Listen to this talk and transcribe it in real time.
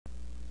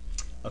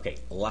Okay,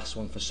 last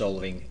one for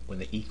solving when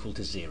they're equal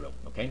to 0.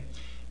 Okay,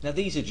 now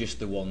these are just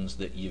the ones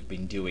that you've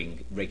been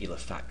doing regular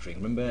factoring.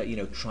 Remember,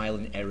 trial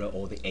and error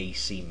or the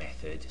AC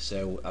method.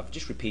 So I've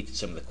just repeated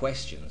some of the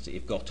questions that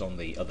you've got on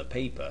the other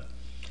paper,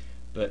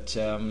 but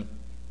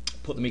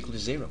put them equal to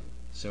 0.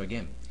 So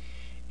again,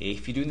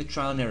 if you're doing the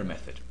trial and error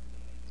method,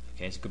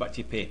 okay, so go back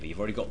to your paper. You've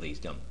already got these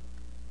done.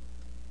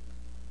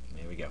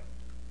 There we go.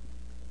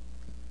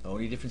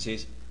 Only difference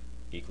is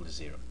equal to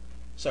 0.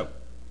 So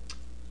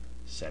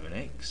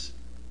 7x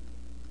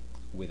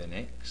with an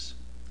x,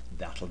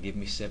 that'll give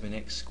me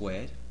 7x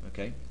squared.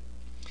 Okay,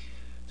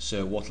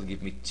 so what will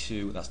give me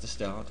 2, that's the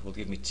start, will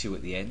give me 2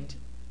 at the end,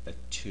 a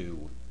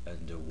 2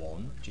 and a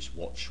 1. Just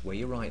watch where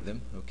you write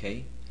them.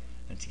 Okay,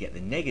 and to get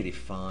the negative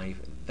 5,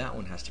 that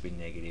one has to be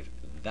negative,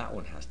 that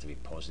one has to be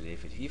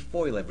positive. If you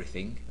FOIL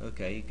everything,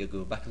 okay,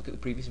 go back and look at the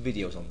previous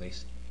videos on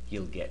this,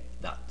 you'll get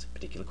that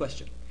particular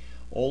question.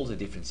 All the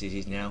differences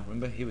is now,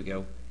 remember, here we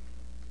go,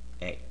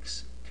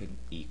 x can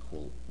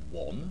equal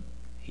 1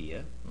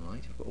 here, right?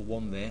 If I've got a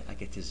 1 there, I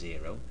get a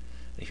 0. And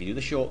if you do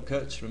the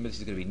shortcuts, remember this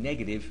is going to be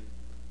negative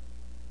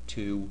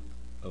 2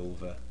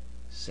 over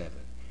 7.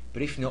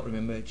 But if not,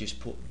 remember, just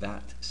put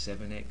that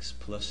 7x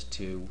plus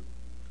 2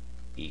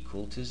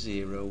 equal to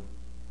 0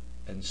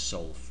 and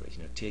solve for it.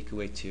 Take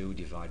away 2,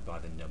 divide by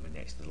the number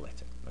next to the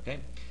letter. Okay?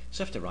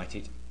 So I have to write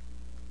it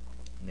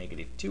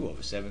negative 2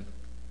 over 7,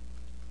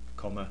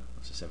 comma,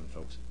 that's a 7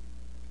 folks,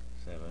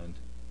 7,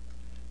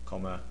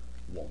 comma,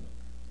 1.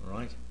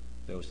 Alright?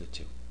 Those are the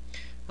two.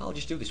 I'll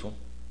just do this one.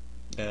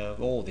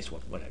 Or this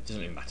one, whatever, it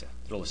doesn't even matter.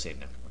 They're all the same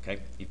now.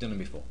 Okay? You've done them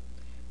before.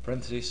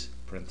 Parenthesis,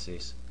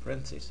 parenthesis,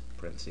 parenthesis,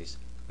 parenthesis,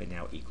 they're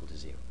now equal to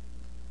 0.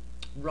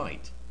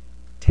 Right,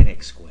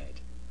 10x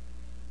squared.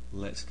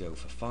 Let's go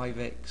for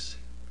 5x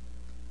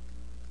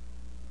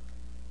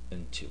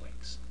and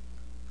 2x.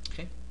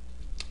 Okay?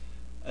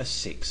 A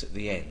 6 at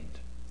the end.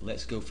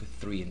 Let's go for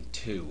 3 and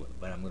 2,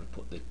 but I'm going to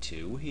put the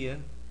 2 here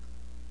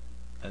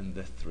and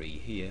the 3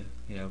 here,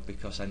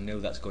 because I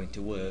know that's going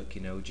to work.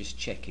 Just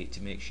check it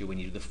to make sure when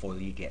you do the FOIL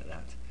you get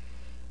that.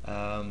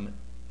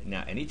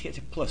 Now I need to get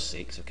to plus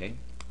 6, okay?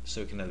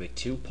 So it can either be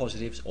 2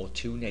 positives or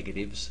 2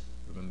 negatives.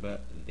 Remember,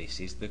 this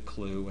is the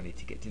clue. I need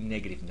to get to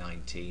negative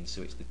 19,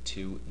 so it's the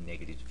 2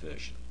 negative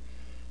version.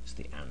 So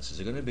the answers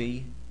are going to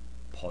be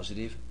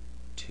positive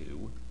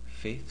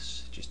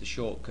 2/5, just the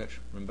shortcut.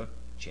 Remember,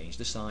 change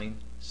the sign,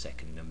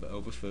 second number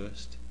over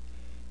first.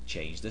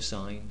 Change the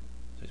sign,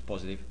 so it's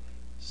positive,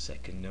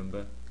 second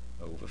number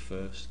over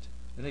first.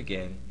 And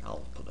again,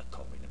 I'll put the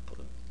comma in and put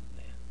them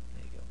there.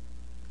 There you go.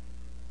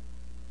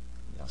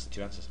 That's the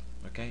two answers.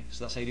 Okay,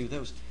 so that's how you do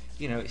those.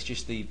 It's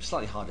just the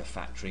slightly harder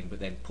factoring, but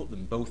then put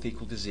them both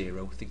equal to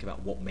 0. Think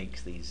about what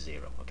makes these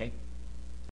 0. Okay.